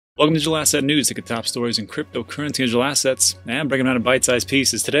Welcome to Digital Asset News, take the top stories in cryptocurrency and digital assets, and break them down in bite-sized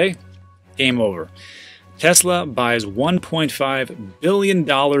pieces. Today, game over. Tesla buys $1.5 billion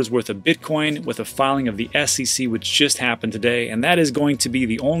worth of Bitcoin with a filing of the SEC, which just happened today, and that is going to be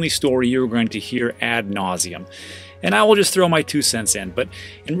the only story you're going to hear ad nauseum. And I will just throw my 2 cents in, but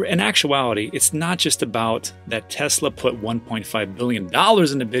in actuality, it's not just about that Tesla put $1.5 billion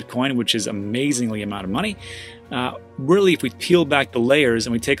into Bitcoin, which is an amazingly amount of money. Really, if we peel back the layers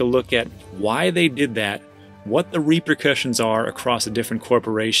and we take a look at why they did that, what the repercussions are across the different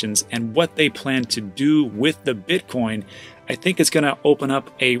corporations, and what they plan to do with the Bitcoin, I think it's going to open up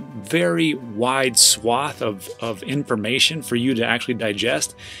a very wide swath of information for you to actually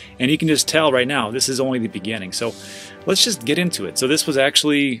digest. And you can just tell right now, this is only the beginning. So let's just get into it. So this was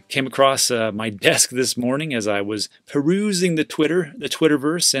actually came across my desk this morning as I was perusing the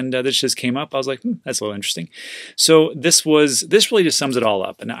Twitterverse, and this just came up. I was like, that's a little interesting. So this really just sums it all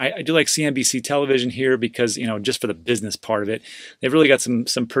up. And I do like CNBC television here because, you know, just for the business part of it, they've really got some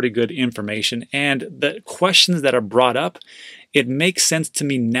pretty good information. And the questions that are brought up, it makes sense to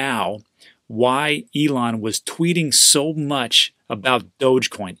me now why Elon was tweeting so much about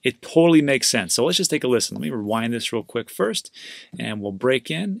Dogecoin. It totally makes sense. So let's just take a listen. Let me rewind this real quick first, and we'll break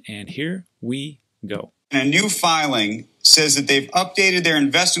in, and here we go. A new filing says that they've updated their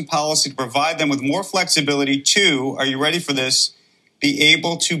investment policy to provide them with more flexibility to, are you ready for this, be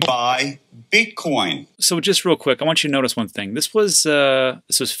able to buy Bitcoin. So just real quick, I want you to notice one thing. This was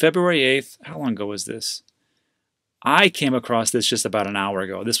February 8th. How long ago was this? I came across this just about an hour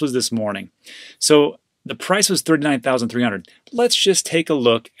ago. This was this morning. So the price was $39,300. Let's just take a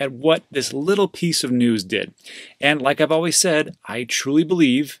look at what this little piece of news did. And like I've always said, I truly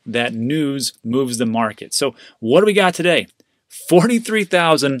believe that news moves the market. So what do we got today?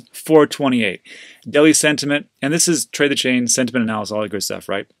 43,428. Daily sentiment, and this is trade the chain, sentiment analysis, all that good stuff,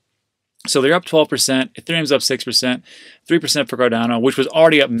 right? So they're up 12%, Ethereum's up 6%, 3% for Cardano, which was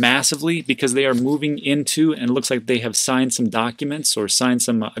already up massively because they are moving into, and it looks like they have signed some documents or signed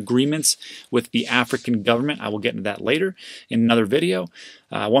some agreements with the African government. I will get into that later in another video.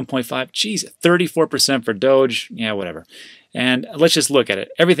 1.5, geez, 34% for Doge, yeah, whatever. And let's just look at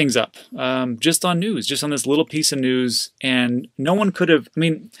it. Everything's up, just on news, just on this little piece of news. And no one could have, I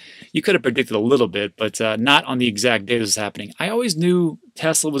mean, you could have predicted a little bit, but not on the exact day this was happening. I always knew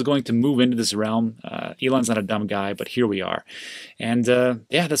Tesla was going to move into this realm. Elon's not a dumb guy, but here we are. And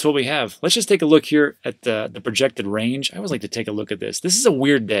yeah, that's what we have. Let's just take a look here at the projected range. I always like to take a look at this. This is a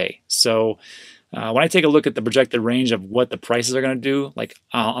weird day. So when I take a look at the projected range of what the prices are going to do, like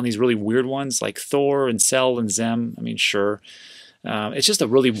on these really weird ones, like Thor and Cell and Zem, I mean, sure. It's just a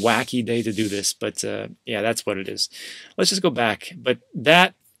really wacky day to do this, but yeah, that's what it is. Let's just go back. But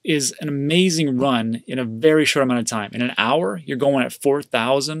that is an amazing run in a very short amount of time. In an hour, you're going at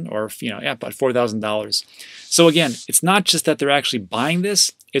 4,000 or, you know, yeah, about $4,000. So again, it's not just that they're actually buying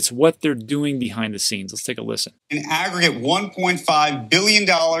this, it's what they're doing behind the scenes. Let's take a listen. An aggregate $1.5 billion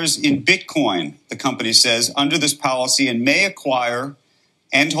in Bitcoin, the company says, under this policy, and may acquire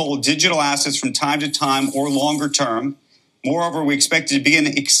and hold digital assets from time to time or longer term. Moreover, we expect to begin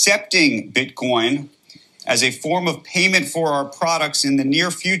accepting Bitcoin as a form of payment for our products in the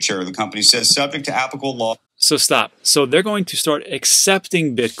near future, the company says, subject to applicable law. So stop. So they're going to start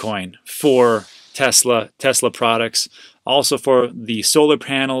accepting Bitcoin for Tesla products, also for the solar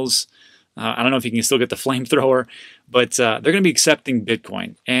panels. I don't know if you can still get the flamethrower, but they're going to be accepting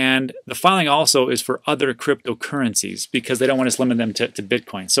Bitcoin. And the filing also is for other cryptocurrencies because they don't want to limit them to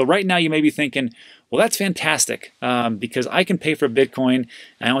Bitcoin. So right now you may be thinking, well, that's fantastic because I can pay for Bitcoin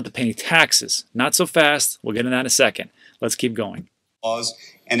and I don't have to pay any taxes. Not so fast. We'll get into that in a second. Let's keep going.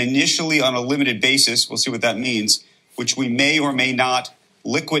 And initially on a limited basis, we'll see what that means, which we may or may not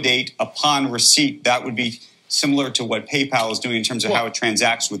liquidate upon receipt. That would be similar to what PayPal is doing in terms of how it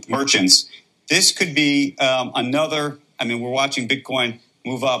transacts with merchants. This could be another, I mean, we're watching Bitcoin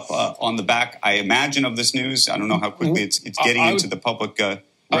move up on the back, I imagine, of this news. I don't know how quickly it's getting into the public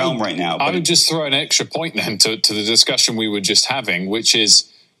realm right now. I would just throw an extra point then to the discussion we were just having, which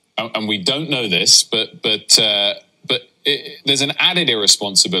is, and we don't know this, but there's an added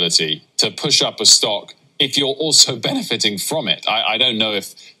irresponsibility to push up a stock if you're also benefiting from it. I don't know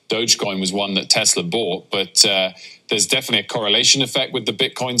if Dogecoin was one that Tesla bought, but there's definitely a correlation effect with the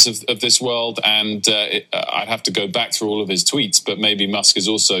Bitcoins of this world. And I'd have to go back through all of his tweets, but maybe Musk has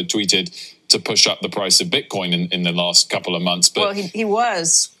also tweeted to push up the price of Bitcoin in the last couple of months. But well, he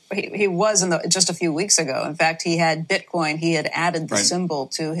was just a few weeks ago. In fact, he had Bitcoin. He had added the symbol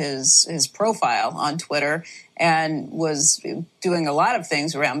to his profile on Twitter and was doing a lot of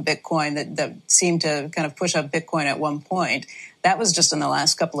things around Bitcoin that seemed to kind of push up Bitcoin at one point. that was just in the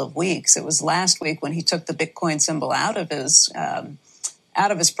last couple of weeks. It was last week when he took the Bitcoin symbol out of his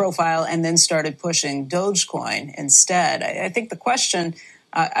profile and then started pushing Dogecoin instead. I think the question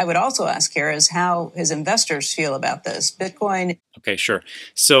I would also ask here is how his investors feel about this. Bitcoin. Okay, sure.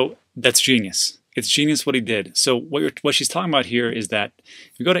 So that's genius. It's genius what he did. So what she's talking about here is that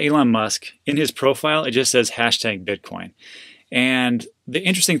if you go to Elon Musk, in his profile, it just says hashtag Bitcoin. And the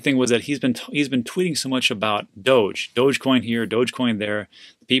interesting thing was that he's been tweeting so much about Dogecoin here, Dogecoin there.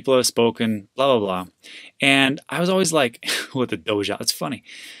 People have spoken, blah, blah, blah. And I was always like, with the Doge out, it's funny.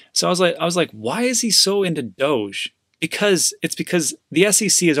 So I was like, why is he so into Doge? Because the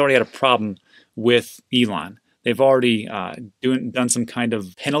SEC has already had a problem with Elon. They've already done some kind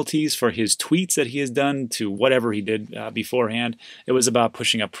of penalties for his tweets that he has done to whatever he did beforehand. It was about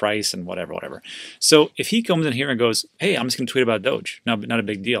pushing up price and whatever. So if he comes in here and goes, hey, I'm just going to tweet about Doge, not a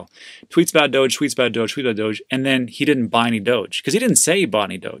big deal. Tweets about Doge, and then he didn't buy any Doge because he didn't say he bought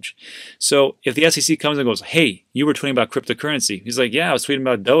any Doge. So if the SEC comes and goes, hey, you were tweeting about cryptocurrency. He's like, yeah, I was tweeting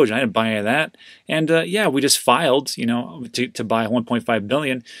about Doge. And I didn't buy any of that. And yeah, we just filed, to buy 1.5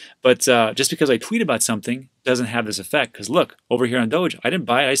 billion. But just because I tweet about something doesn't have this effect. Because look, over here on Doge, I didn't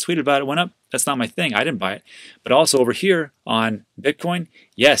buy it. I just tweeted about it, went up. That's not my thing. I didn't buy it. But also over here on Bitcoin,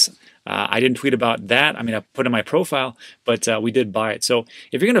 yes, I didn't tweet about that. I mean, I put it in my profile, but we did buy it. So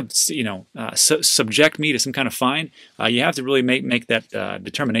if you're going to, subject me to some kind of fine, you have to really make that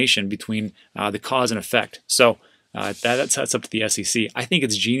determination between the cause and effect. So that's up to the SEC. I think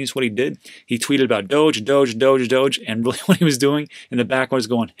it's genius what he did. He tweeted about Doge, and really what he was doing in the background was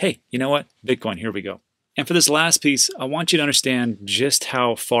going, hey, you know what? Bitcoin, here we go. And for this last piece, I want you to understand just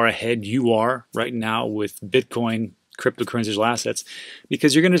how far ahead you are right now with Bitcoin, cryptocurrency, digital assets,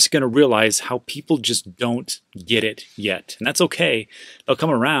 because you're just going to realize how people just don't get it yet. And that's okay. They'll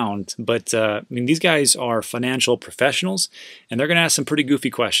come around. But I mean, these guys are financial professionals, and they're going to ask some pretty goofy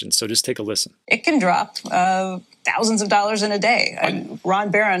questions. So just take a listen. It can drop thousands of dollars in a day. Ron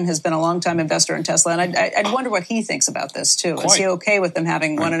Barron has been a longtime investor in Tesla, and I'd wonder what he thinks about this too. Is he okay with them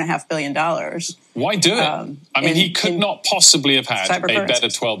having $1.5 billion? Why do it? I mean, he could not possibly have had a better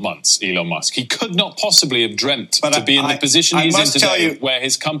 12 months, Elon Musk. He could not possibly have dreamt to be in the position he's in today, where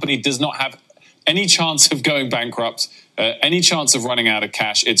his company does not have any chance of going bankrupt, any chance of running out of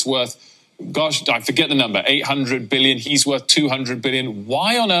cash. It's worth, gosh, I forget the number, 800 billion. He's worth 200 billion.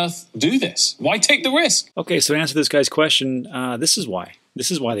 Why on earth do this? Why take the risk? Okay, so to answer this guy's question, this is why. This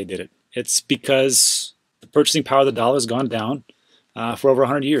is why they did it. It's because the purchasing power of the dollar has gone down for over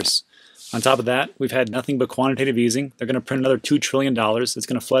 100 years. On top of that, we've had nothing but quantitative easing. They're going to print another $2 trillion. It's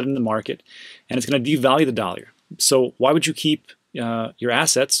going to flood into the market, and it's going to devalue the dollar. So why would you keep your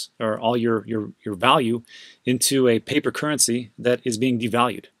assets or all your value into a paper currency that is being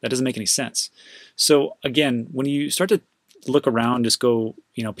devalued? That doesn't make any sense. So again, when you start to look around, just go,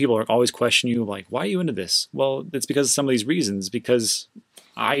 people are always questioning you, like, why are you into this? Well, it's because of some of these reasons, because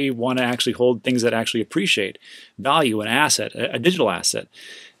I want to actually hold things that actually appreciate value, an asset, a digital asset.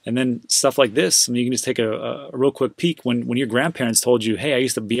 And then stuff like this, I mean, you can just take a real quick peek. When your grandparents told you, hey, I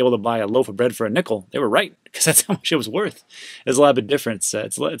used to be able to buy a loaf of bread for a nickel, they were right, because that's how much it was worth. There's a lot of difference.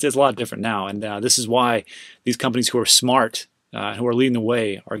 It's a lot different now. And this is why these companies who are smart, who are leading the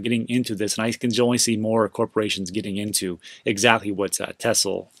way, are getting into this. And I can only see more corporations getting into exactly what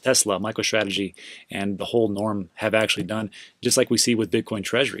Tesla, MicroStrategy, and the whole Norm have actually done, just like we see with Bitcoin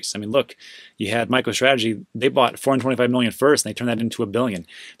treasuries. I mean, look, you had MicroStrategy, they bought 425 million first, and they turned that into $1 billion.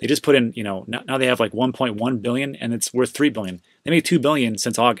 They just put in, now they have like 1.1 billion, and it's worth $3 billion. They made $2 billion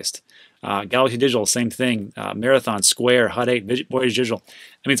since August. Galaxy Digital, same thing. Marathon, Square, Hut 8, Voyage Digital.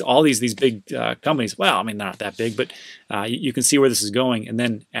 I mean, it's all these big companies. Well, I mean, they're not that big, but you can see where this is going. And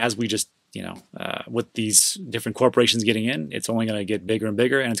then as we just, with these different corporations getting in, it's only going to get bigger and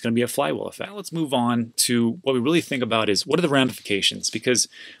bigger, and it's going to be a flywheel effect. Now let's move on to what we really think about is what are the ramifications? Because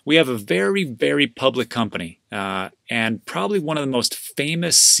we have a very, very public company and probably one of the most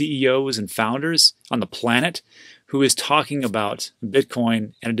famous CEOs and founders on the planet who is talking about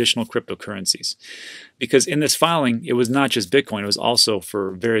Bitcoin and additional cryptocurrencies. Because in this filing, it was not just Bitcoin, it was also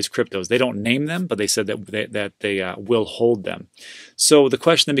for various cryptos. They don't name them, but they said that they will hold them. So the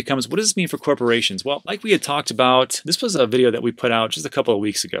question then becomes, what does this mean for corporations? Well, like we had talked about, this was a video that we put out just a couple of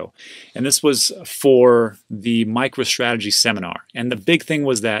weeks ago. And this was for the MicroStrategy seminar. And the big thing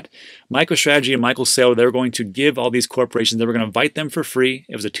was that MicroStrategy and Michael Saylor, they were going to give all these corporations, they were going to invite them for free.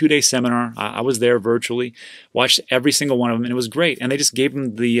 It was a 2-day seminar. I was there virtually, watched every single one of them, and it was great. And they just gave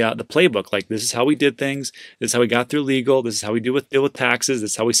them the playbook, like this is how we did things. This is how we got through legal. This is how we deal with taxes.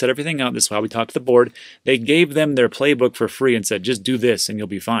 This is how we set everything up. This is how we talk to the board. They gave them their playbook for free and said, just do this and you'll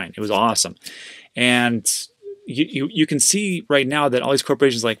be fine. It was awesome. And you can see right now that all these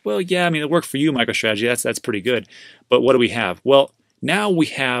corporations are like, well, yeah, I mean, it worked for you, MicroStrategy. That's pretty good. But what do we have? Well, now we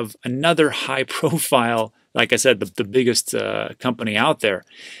have another high profile, like I said, the biggest company out there.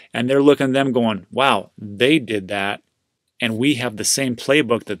 And they're looking at them going, wow, they did that. And we have the same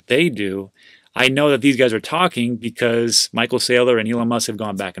playbook that they do. I know that these guys are talking because Michael Saylor and Elon Musk have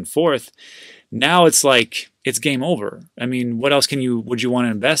gone back and forth. Now it's like, it's game over. I mean, what else would you want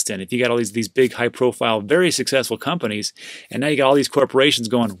to invest in? If you got all these big, high-profile, very successful companies, and now you got all these corporations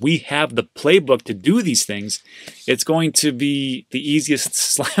going, we have the playbook to do these things, it's going to be the easiest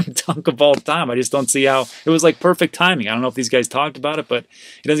slam dunk of all time. I just don't see how. It was like perfect timing. I don't know if these guys talked about it, but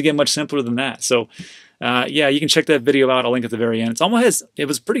it doesn't get much simpler than that. So, yeah, you can check that video out. I'll link at the very end. It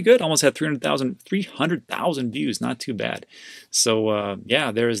was pretty good. Almost had 300,000 views. Not too bad. So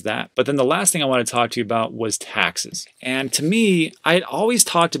yeah, there is that. But then the last thing I want to talk to you about was taxes. And to me, I had always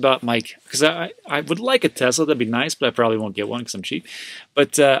talked about because I would like a Tesla. That'd be nice, but I probably won't get one because I'm cheap.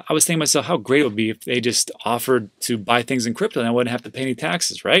 But I was thinking to myself, how great it would be if they just offered to buy things in crypto and I wouldn't have to pay any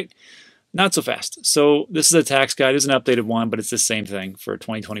taxes, right? Not so fast. So this is a tax guide. There's an updated one, but it's the same thing for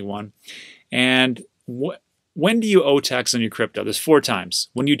 2021. And when do you owe tax on your crypto? There's 4 times.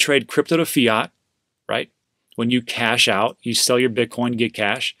 When you trade crypto to fiat, right? When you cash out, you sell your Bitcoin, you get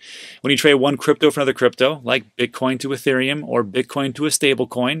cash. When you trade one crypto for another crypto, like Bitcoin to Ethereum or Bitcoin to a stable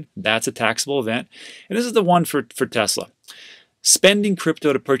coin, that's a taxable event. And this is the one for Tesla. Spending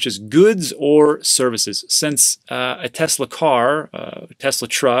crypto to purchase goods or services. Since a Tesla car, a Tesla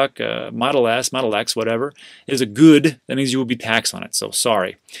truck, Model S, Model X, whatever, is a good, that means you will be taxed on it. So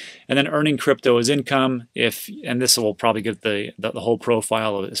sorry. And then earning crypto as income, and this will probably get the whole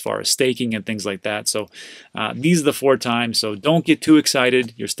profile as far as staking and things like that. So these are the 4 times. So don't get too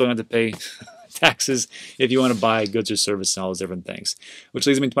excited. You're still going to have to pay taxes if you want to buy goods or services and all those different things. Which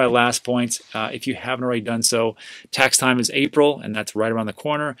leads me to my last point. If you haven't already done so, tax time is April, and that's right around the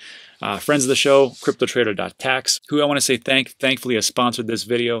corner. Friends of the show, CryptoTrader.tax, who I want to say thankfully has sponsored this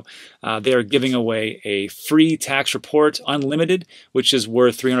video. They are giving away a free tax report, unlimited, which is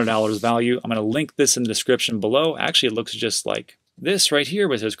worth $300 value. I'm going to link this in the description below. Actually, it looks just like this right here,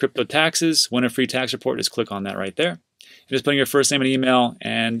 where it says Crypto Taxes. Win a free tax report. Just click on that right there. Just putting your first name and email,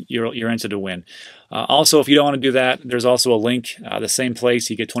 and you're entered to win. Also, if you don't want to do that, there's also a link, the same place.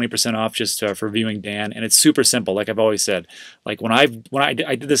 You get 20% off just for viewing Dan, and it's super simple. Like I've always said, like when I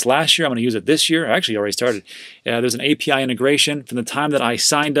did this last year, I'm going to use it this year. I actually already started. There's an API integration from the time that I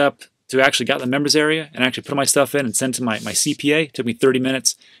signed up to actually got in the members area and actually put my stuff in and sent to my CPA. It took me 30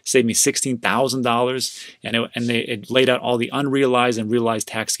 minutes, saved me $16,000, and it laid out all the unrealized and realized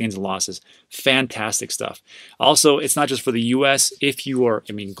tax gains and losses. Fantastic stuff. Also, it's not just for the US. If you are,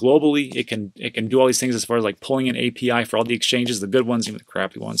 globally, it can do all these things as far as like pulling an API for all the exchanges, the good ones, even the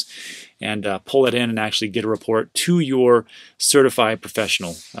crappy ones, and pull it in and actually get a report to your certified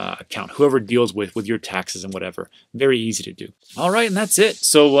professional account, whoever deals with your taxes and whatever. Very easy to do. All right, and that's it.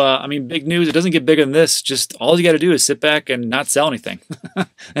 So, big news. It doesn't get bigger than this. Just all you got to do is sit back and not sell anything.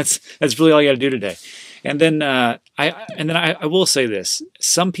 That's really all you got to do today. And then I will say this.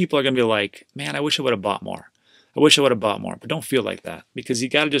 Some people are going to be like, man, I wish I would have bought more. I wish I would have bought more. But don't feel like that, because you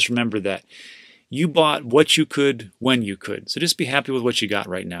got to just remember that you bought what you could when you could. So just be happy with what you got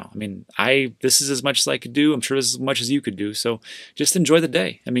right now. This is as much as I could do. I'm sure this is as much as you could do. So just enjoy the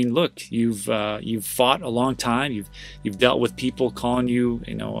day. Look, you've fought a long time. You've dealt with people calling you,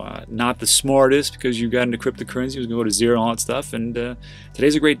 not the smartest because you got into cryptocurrency. It was going to go to zero and all that stuff. And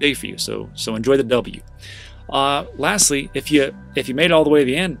today's a great day for you. So enjoy the W. Lastly, if you made it all the way to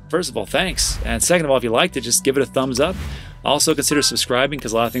the end, first of all, thanks. And second of all, if you liked it, just give it a thumbs up. Also consider subscribing,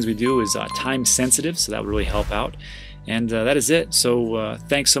 because a lot of things we do is time sensitive, so that would really help out. And that is it. So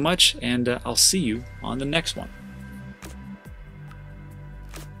thanks so much, and I'll see you on the next one.